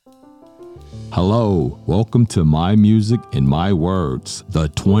Hello, welcome to My Music in My Words, the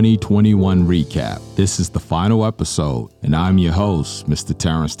 2021 recap. This is the final episode, and I'm your host, Mr.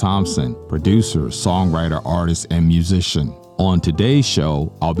 Terrence Thompson, producer, songwriter, artist, and musician. On today's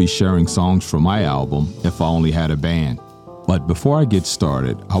show, I'll be sharing songs from my album, If I Only Had a Band. But before I get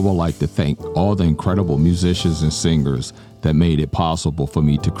started, I would like to thank all the incredible musicians and singers that made it possible for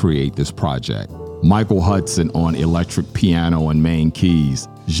me to create this project. Michael Hudson on electric piano and main keys,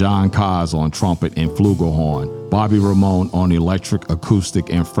 Jean Kaz on trumpet and flugelhorn, Bobby Ramone on electric,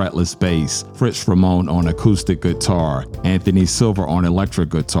 acoustic, and fretless bass, Fritz Ramone on acoustic guitar, Anthony Silver on electric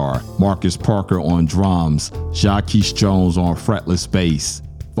guitar, Marcus Parker on drums, Jacquees Jones on fretless bass.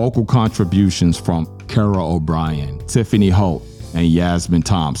 Vocal contributions from Kara O'Brien, Tiffany Holt, and Yasmin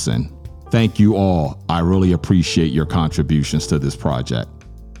Thompson. Thank you all. I really appreciate your contributions to this project.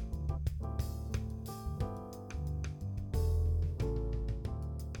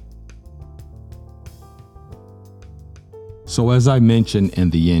 So as I mentioned in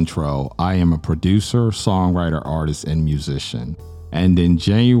the intro, I am a producer, songwriter, artist, and musician. And in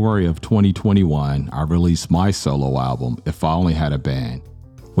January of 2021, I released my solo album, If I Only Had a Band,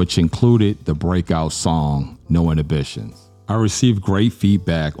 which included the breakout song, No Inhibitions. I received great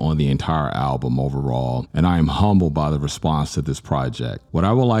feedback on the entire album overall, and I am humbled by the response to this project. What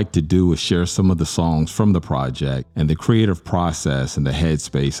I would like to do is share some of the songs from the project and the creative process and the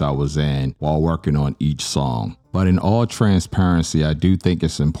headspace I was in while working on each song. But in all transparency, I do think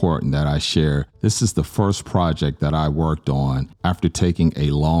it's important that I share this is the first project that I worked on after taking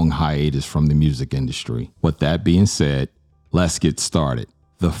a long hiatus from the music industry. With that being said, let's get started.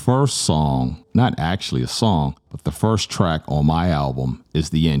 The first song, not actually a song, but the first track on my album is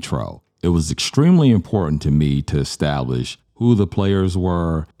the intro. It was extremely important to me to establish who the players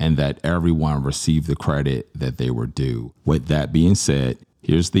were and that everyone received the credit that they were due. With that being said,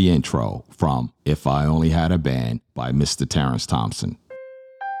 here's the intro from If I Only Had a Band by Mr. Terrence Thompson.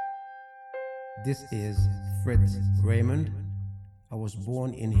 This is Fritz Raymond. I was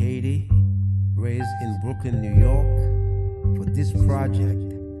born in Haiti, raised in Brooklyn, New York. For this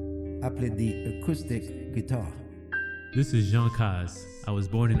project, I played the acoustic guitar. This is Jean Kaz. I was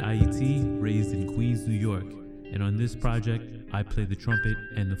born in IET, raised in Queens, New York. And on this project, I play the trumpet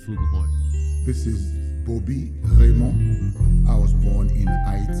and the flugelhorn. This is Bobby Raymond. I was born in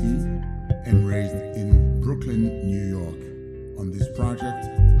IT and raised in Brooklyn, New York. On this project,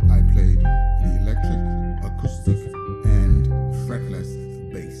 I played the electric, acoustic, and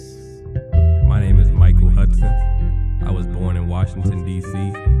fretless bass. My name is Michael Hudson. I was born in Washington, D.C.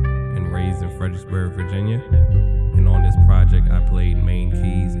 and raised in Fredericksburg, Virginia. And on this project, I played main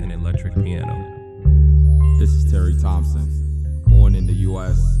keys and electric piano. This is Terry Thompson, born in the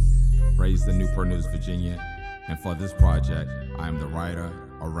U.S., raised in Newport News, Virginia. And for this project, I am the writer,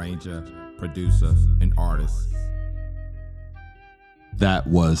 arranger, producer, and artist. That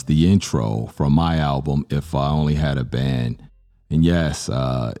was the intro from my album, If I Only Had a Band. And yes,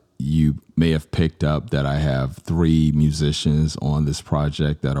 you may have picked up that I have 3 musicians on this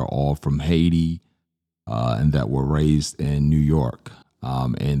project that are all from Haiti and that were raised in New York.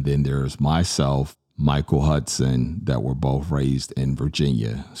 And then there's myself, Michael Hudson, that were both raised in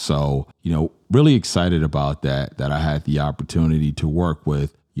Virginia. So, really excited about that I had the opportunity to work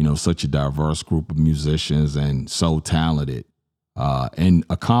with, such a diverse group of musicians and so talented and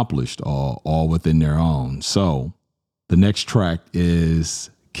accomplished all within their own. So the next track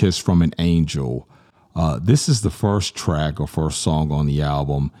is Kiss from an Angel. This is the first track or first song on the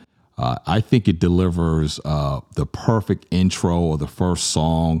album. I think it delivers the perfect intro or the first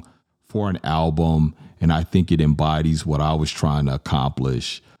song for an album, and I think it embodies what I was trying to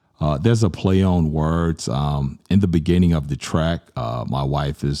accomplish. There's a play on words in the beginning of the track. My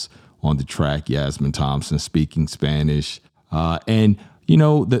wife is on the track, Yasmin Thompson, speaking Spanish. And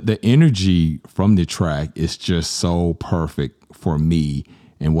the energy from the track is just so perfect for me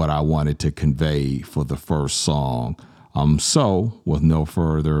and what I wanted to convey for the first song. So with no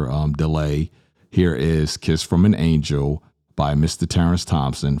further delay, here is Kiss from an Angel by Mr. Terrence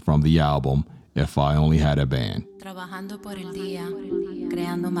Thompson from the album If I Only Had a Band. Trabajando por el día,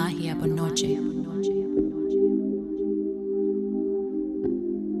 creando magia por noche.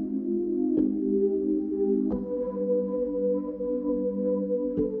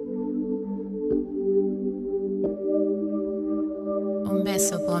 Un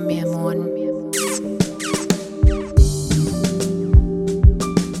beso por mi amor.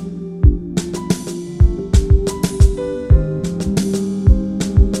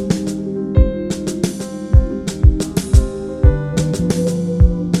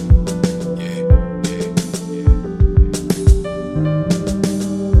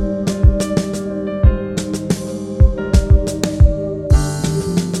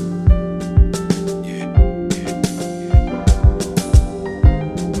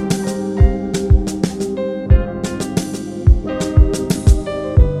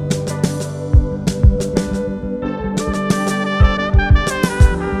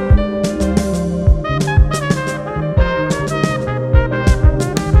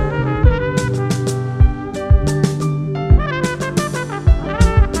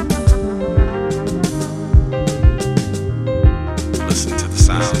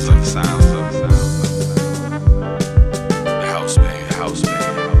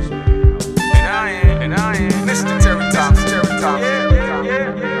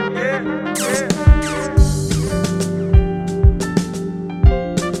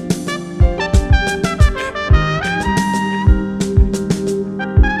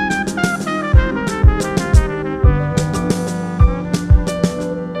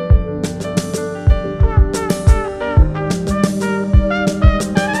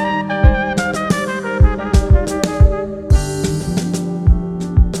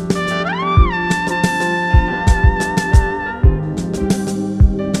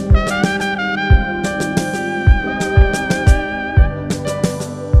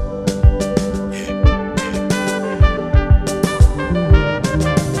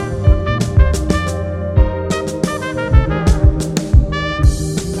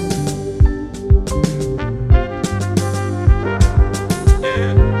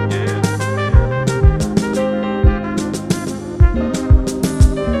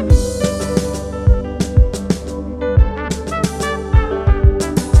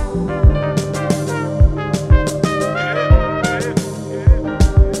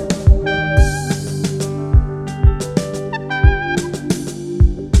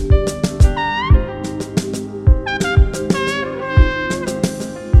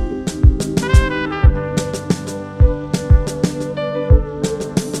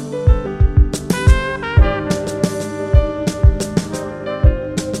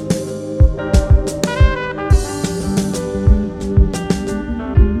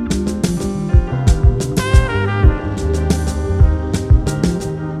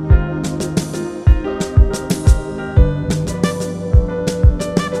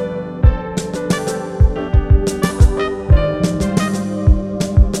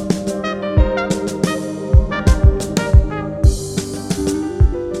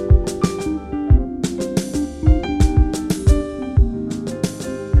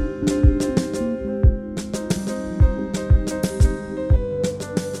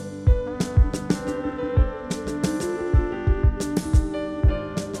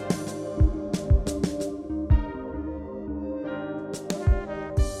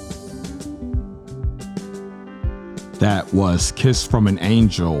 That was Kiss from an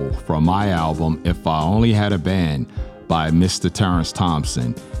Angel from my album, If I Only Had a Band by Mr. Terrence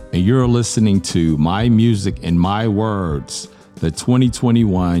Thompson. And you're listening to My Music and My Words, the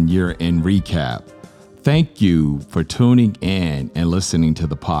 2021 year-end recap. Thank you for tuning in and listening to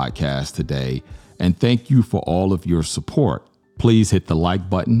the podcast today. And thank you for all of your support. Please hit the like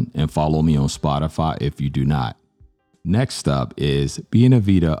button and follow me on Spotify if you do not. Next up is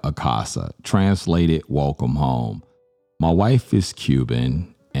Bienvenida a Casa, translated Welcome Home. My wife is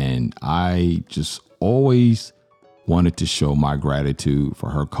Cuban, and I just always wanted to show my gratitude for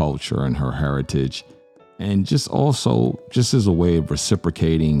her culture and her heritage, and just as a way of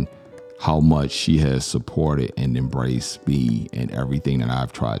reciprocating how much she has supported and embraced me and everything that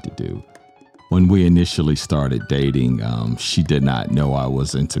I've tried to do. When we initially started dating, she did not know I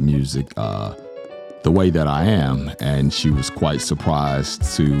was into music the way that I am, and she was quite surprised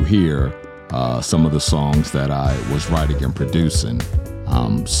to hear some of the songs that I was writing and producing.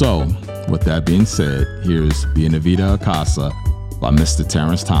 So, with that being said, here's Bienvenida a Casa by Mr.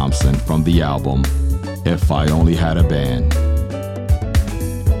 Terrence Thompson from the album If I Only Had a Band.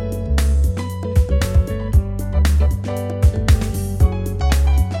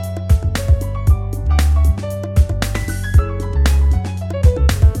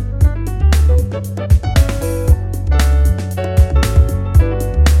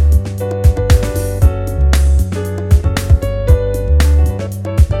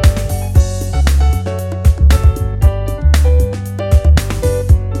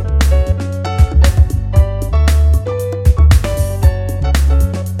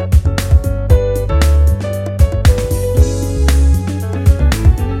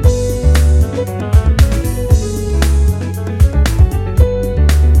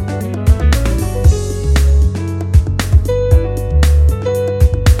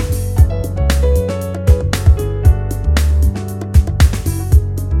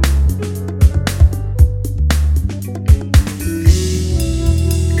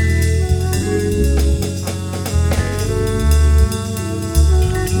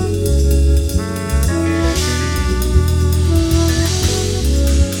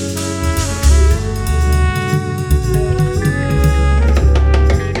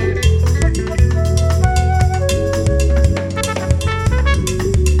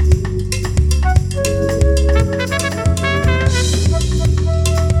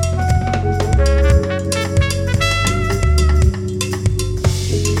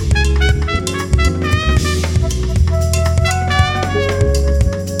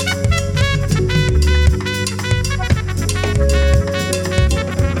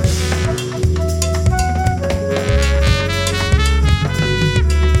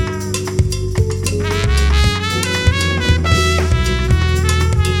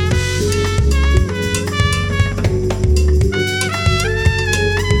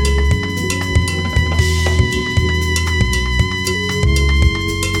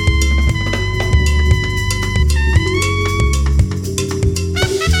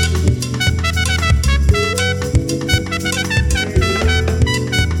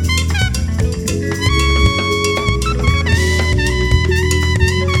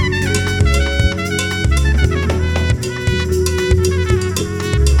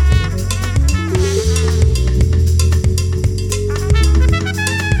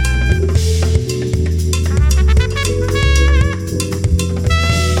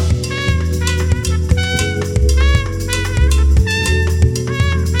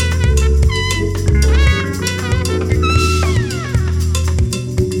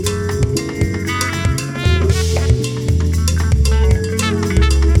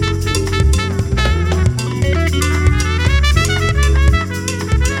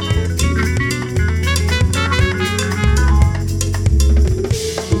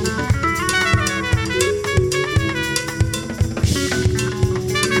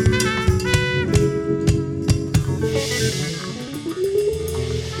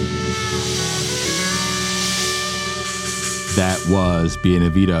 That was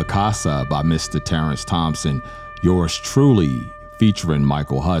Bienvenida a Casa by Mr. Terrence Thompson, yours truly, featuring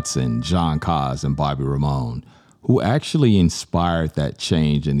Michael Hudson, John Kaz, and Bobby Ramone, who actually inspired that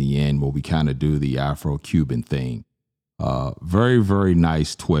change in the end where we kind of do the Afro-Cuban thing. Very, very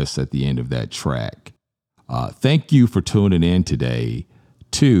nice twist at the end of that track. Thank you for tuning in today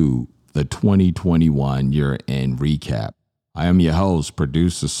to the 2021 year-end recap. I am your host,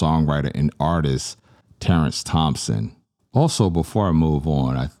 producer, songwriter, and artist, Terrence Thompson. Also, before I move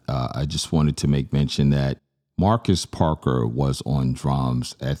on, I just wanted to make mention that Marcus Parker was on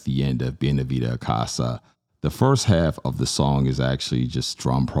drums at the end of Bienvenida a Casa. The first half of the song is actually just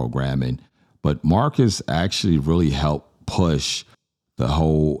drum programming, But Marcus actually really helped push the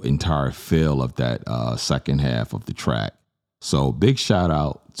whole entire feel of that second half of the track. So big shout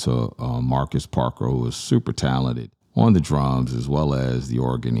out to Marcus Parker, who was super talented on the drums as well as the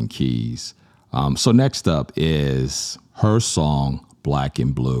organ and keys. So next up is her song, Black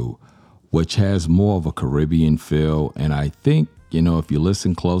and Blue, which has more of a Caribbean feel. And I think, if you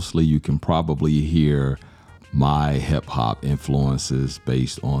listen closely, you can probably hear my hip hop influences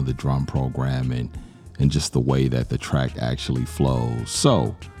based on the drum programming and just the way that the track actually flows.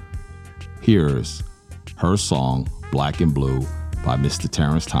 So here's her song, Black and Blue, by Mr.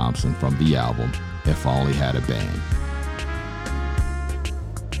 Terrence Thompson from the album If I Only Had a Band.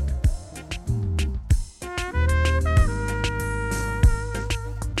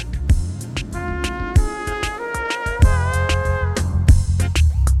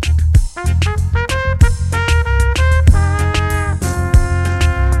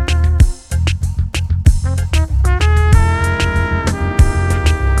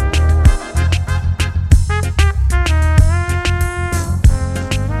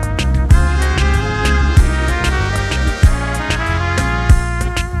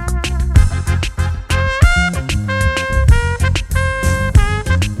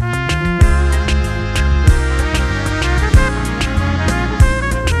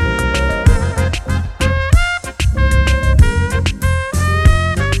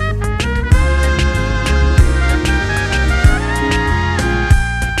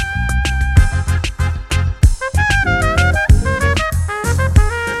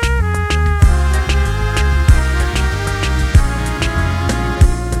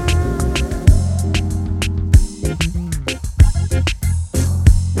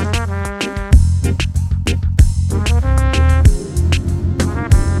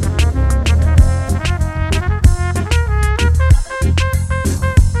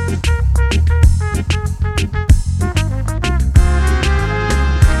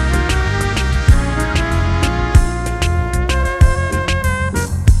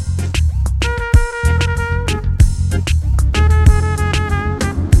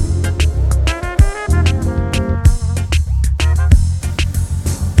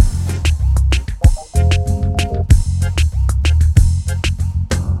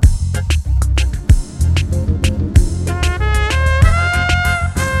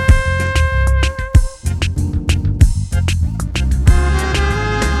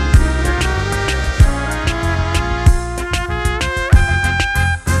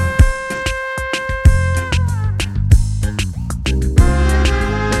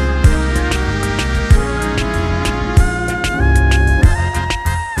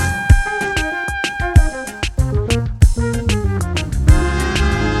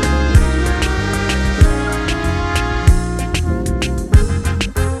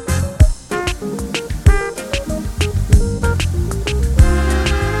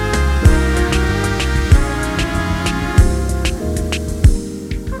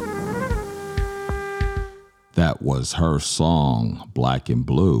 That was her song, Black and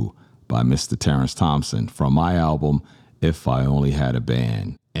Blue, by Mr. Terrence Thompson from my album, If I Only Had a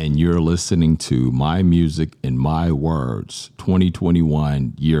Band. And you're listening to My Music in My Words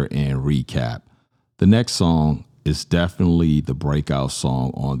 2021 year-end recap. The next song is definitely the breakout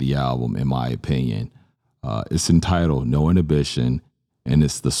song on the album, in my opinion. It's entitled No Inhibition, and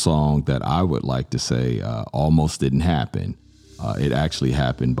it's the song that I would like to say almost didn't happen. It actually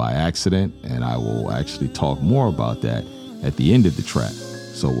happened by accident, and I will actually talk more about that at the end of the track.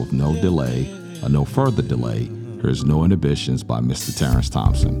 So with no delay, no further delay, here's No Inhibitions by Mr. Terrence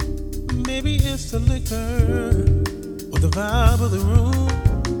Thompson. Maybe it's the liquor, or the vibe of the room,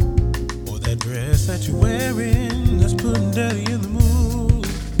 or that dress that you're wearing that's putting daddy in the mood.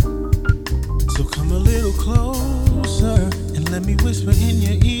 So come a little closer and let me whisper in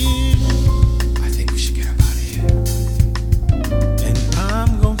your ear. I think we should get up out of here. And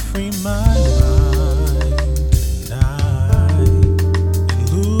I'm gonna free my mind tonight and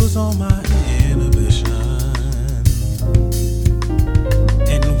lose all my inhibition.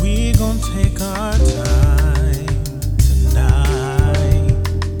 And we gonna take our time tonight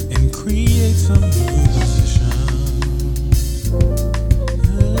and create some new positions.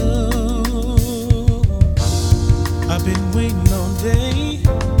 Oh, I've been waiting all day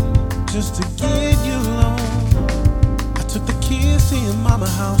just to get you alone. I took the kids to your mama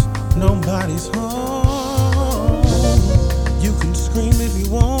house, nobody's home. You can scream if you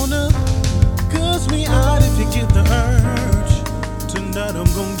wanna, cuss me out if you get the urge. Tonight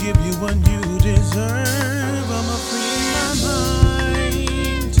I'm gonna give you what you deserve. I'ma free my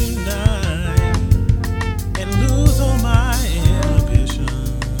mind tonight and lose all my inhibition.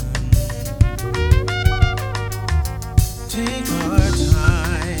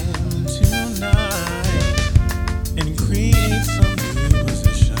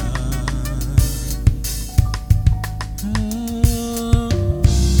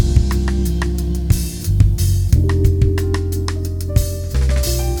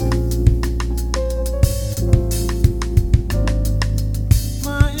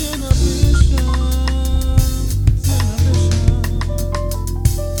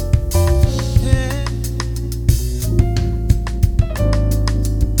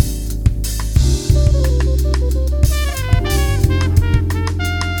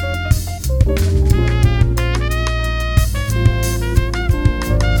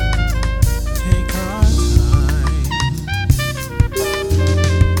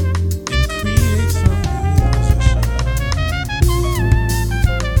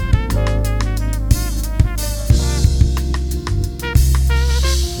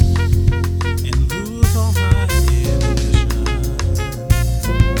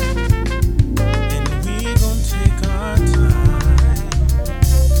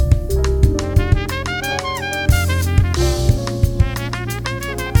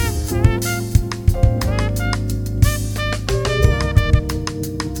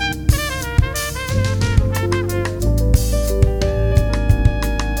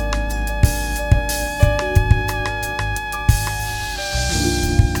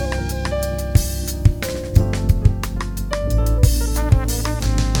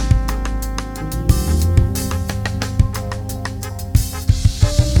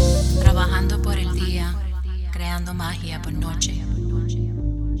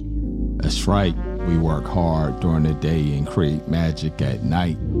 right. We work hard during the day and create magic at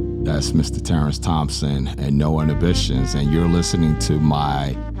night. That's Mr. Terrence Thompson and No Inhibitions, and you're listening to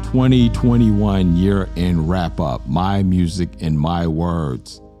my 2021 year-end wrap-up, My Music and My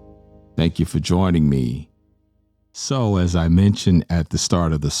Words. Thank you for joining me. So, as I mentioned at the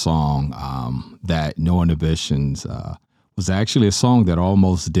start of the song, that No Inhibitions was actually a song that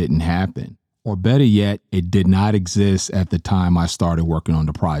almost didn't happen. Or better yet, it did not exist at the time I started working on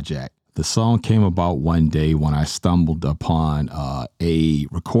the project. The song came about one day when I stumbled upon a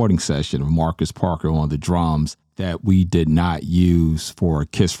recording session of Marcus Parker on the drums that we did not use for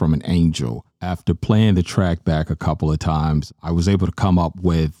Kiss from an Angel. After playing the track back a couple of times, I was able to come up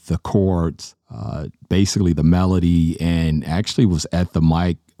with the chords, basically the melody, and actually was at the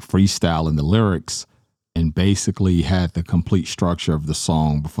mic freestyling the lyrics and basically had the complete structure of the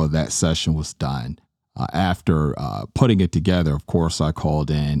song before that session was done. After putting it together, of course, I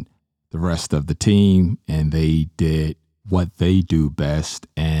called in the rest of the team, and they did what they do best,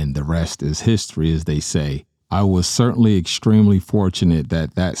 and the rest is history, as they say. I was certainly extremely fortunate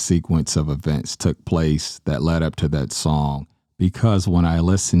that that sequence of events took place that led up to that song, because when I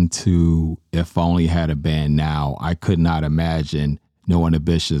listened to If I Only Had a Band Now, I could not imagine No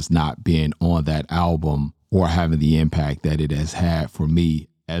Inhibitions not being on that album or having the impact that it has had for me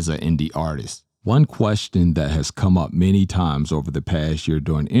as an indie artist. One question that has come up many times over the past year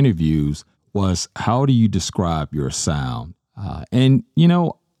during interviews was, how do you describe your sound? And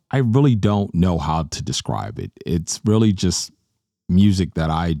I really don't know how to describe it. It's really just music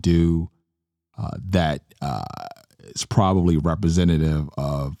that I do that is probably representative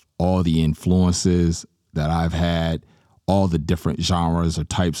of all the influences that I've had, all the different genres or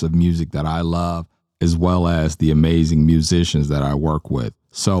types of music that I love, as well as the amazing musicians that I work with.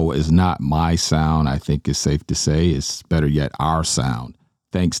 So it's not my sound, I think it's safe to say. It's better yet our sound,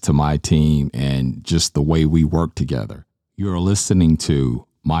 thanks to my team and just the way we work together. You're listening to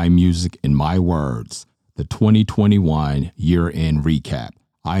My Music and My Words, the 2021 year-end recap.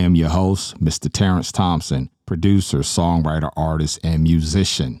 I am your host, Mr. Terrence Thompson, producer, songwriter, artist, and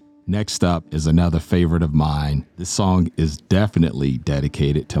musician. Next up is another favorite of mine. This song is definitely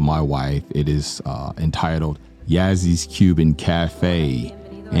dedicated to my wife. It is entitled Yazzy's Cuban Cafe.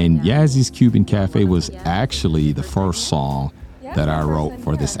 And Yazzy's Cuban Cafe was actually the first song that I wrote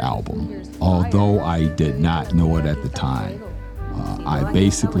for this album, although I did not know it at the time. I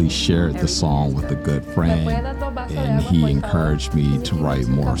basically shared the song with a good friend, and he encouraged me to write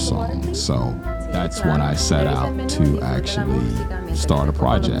more songs. So that's when I set out to actually start a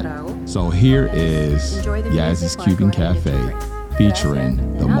project. So here is Yazzy's Cuban Cafe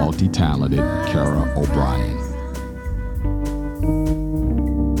featuring the multi-talented Kara O'Brien.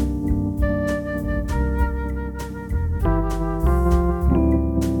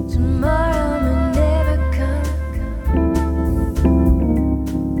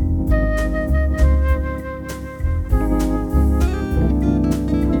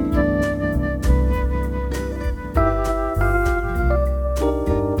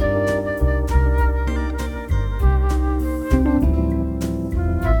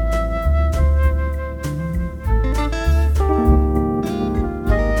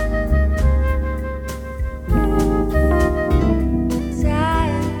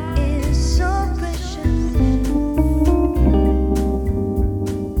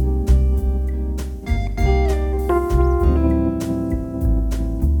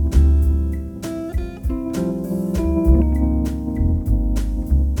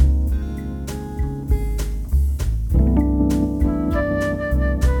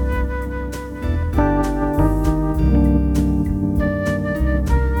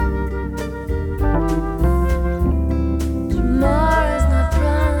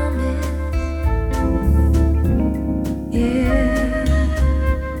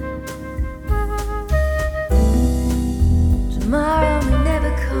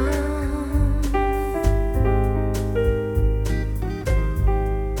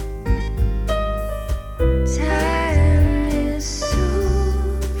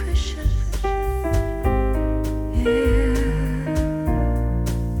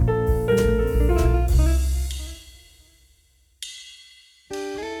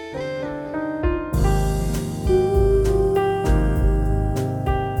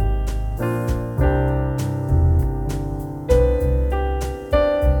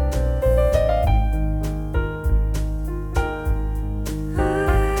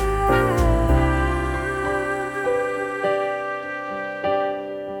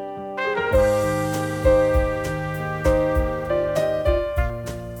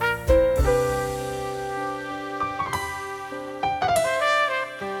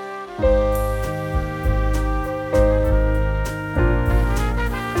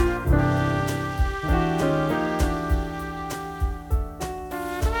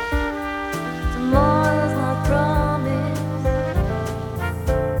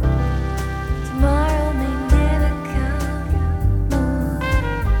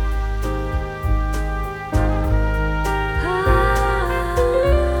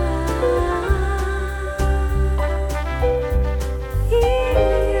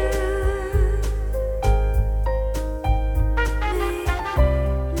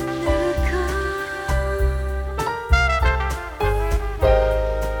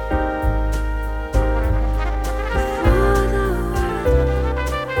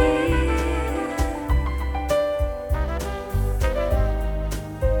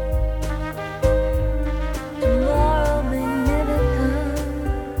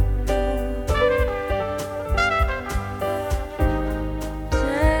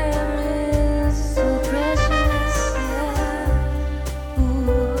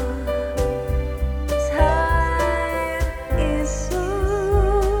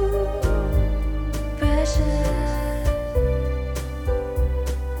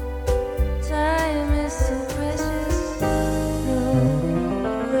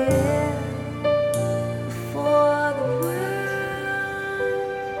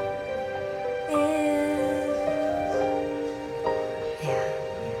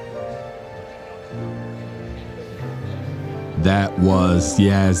 That was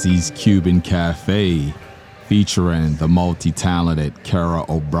Yazzy's Cuban Cafe featuring the multi-talented Kara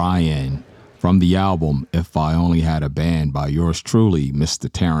O'Brien from the album If I Only Had a Band by yours truly, Mr.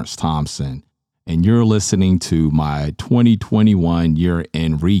 Terrence Thompson. And you're listening to my 2021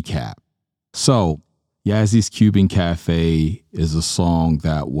 year-end recap. So, Yazzy's Cuban Cafe is a song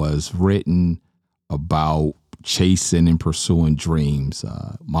that was written about chasing and pursuing dreams.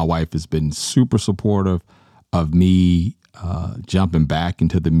 My wife has been super supportive of me jumping back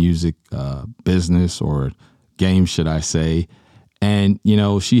into the music business or game, should I say. And, you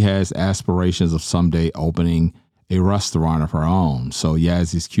know, she has aspirations of someday opening a restaurant of her own. So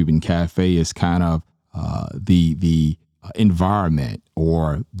Yazzy's Cuban Cafe is kind of the environment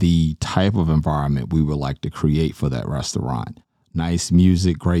or the type of environment we would like to create for that restaurant. Nice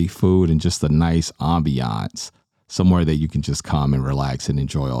music, great food, and just a nice ambiance. Somewhere that you can just come and relax and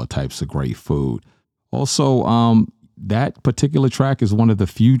enjoy all types of great food. Also, that particular track is one of the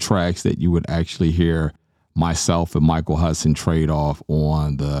few tracks that you would actually hear myself and Michael Hudson trade off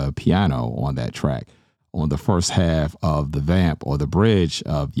on the piano on that track. On the first half of the vamp or the bridge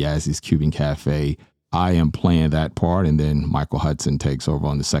of Yazzy's Cuban Cafe, I am playing that part, and then Michael Hudson takes over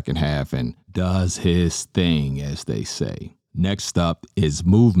on the second half and does his thing, as they say. Next up is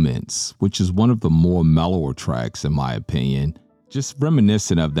Movements, which is one of the more mellower tracks, in my opinion. Just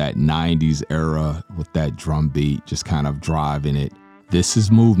reminiscent of that 90s era with that drum beat, just kind of driving it. This is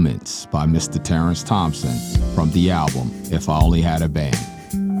Movements by Mr. Terrence Thompson from the album If I Only Had a Band.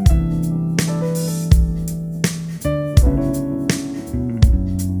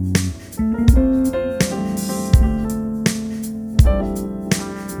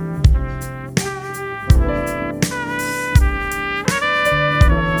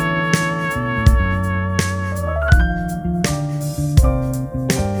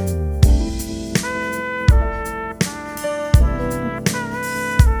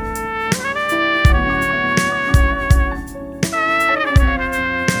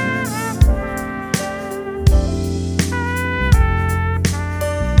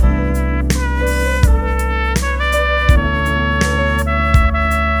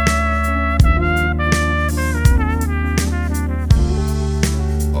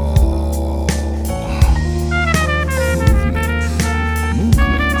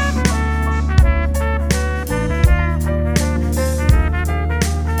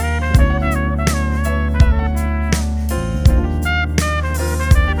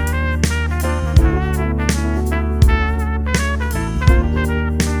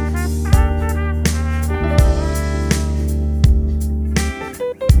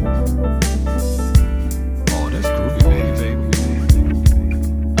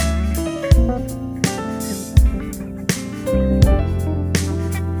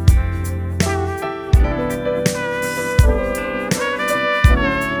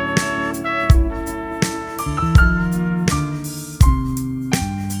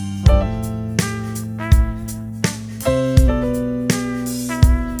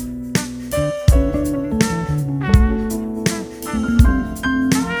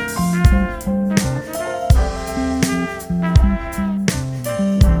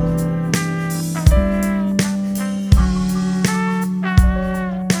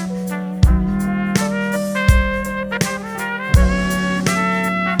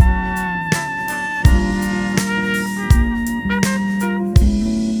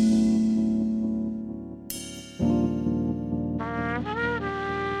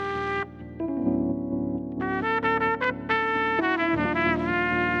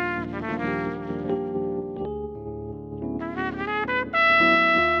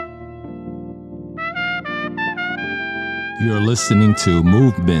 You're listening to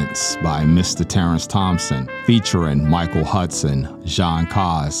Movements by Mr. Terrence Thompson, featuring Michael Hudson, Jean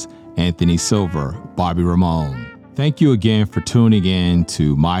Cos, Anthony Silver, Bobby Ramone. Thank you again for tuning in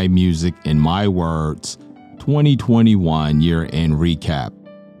to My Music in My Words 2021 year-end recap.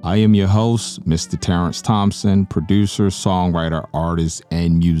 I am your host, Mr. Terrence Thompson, producer, songwriter, artist,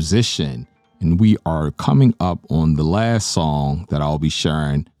 and musician. And we are coming up on the last song that I'll be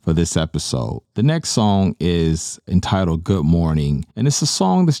sharing for this episode. The next song is entitled Good Morning. And it's a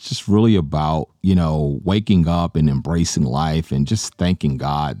song that's just really about, waking up and embracing life and just thanking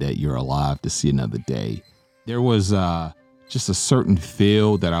God that you're alive to see another day. There was just a certain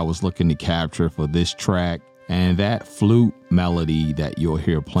feel that I was looking to capture for this track. And that flute melody that you'll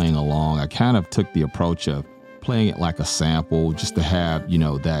hear playing along, I kind of took the approach of playing it like a sample just to have,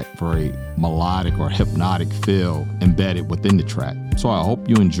 that very melodic or hypnotic feel embedded within the track. So I hope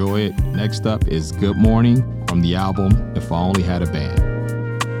you enjoy it. Next up is Good Morning from the album If I Only Had a Band.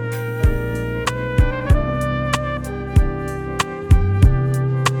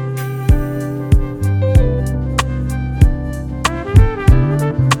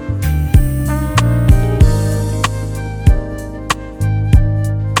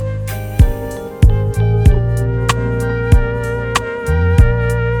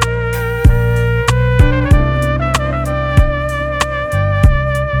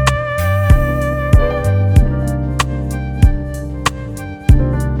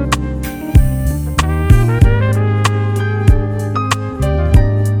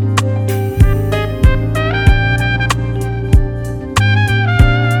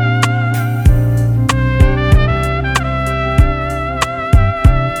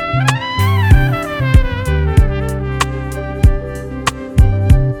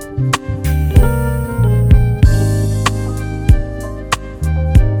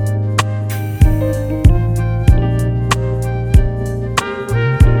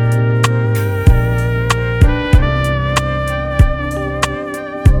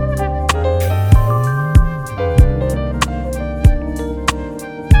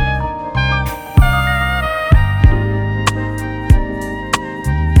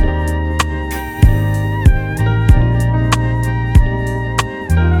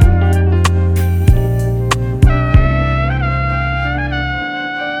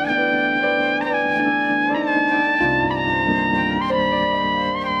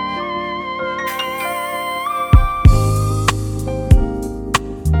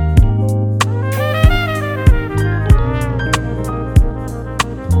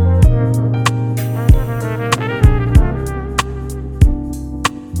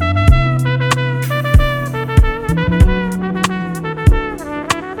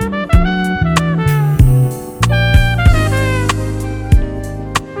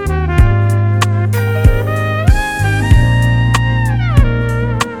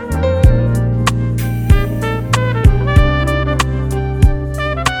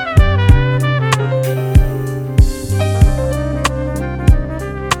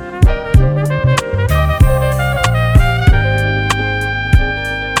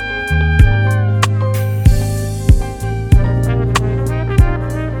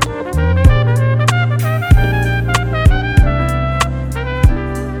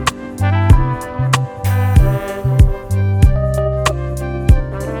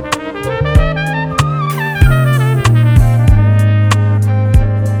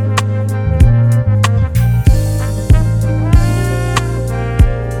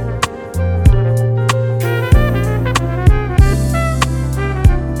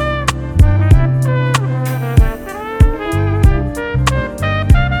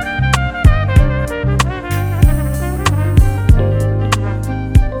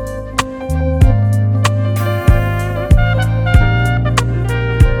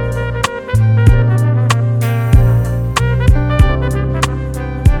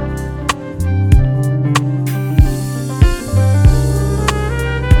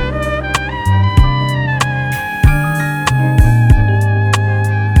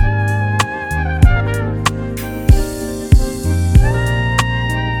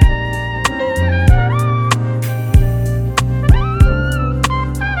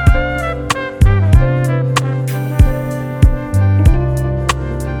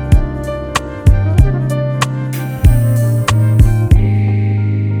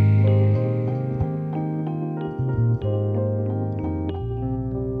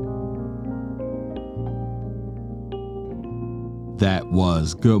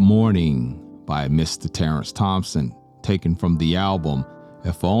 was Good Morning by Mr. Terrence Thompson, taken from the album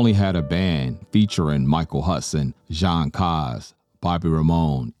If I Only Had a Band, featuring Michael Hudson, Jean Caz, Bobby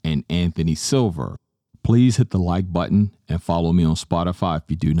Ramone, and Anthony Silver. Please hit the like button and follow me on Spotify if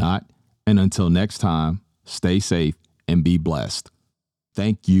you do not. And until next time, stay safe and be blessed.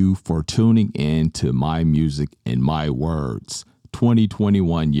 Thank you for tuning in to My Music and My Words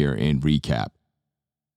 2021 year-end recap.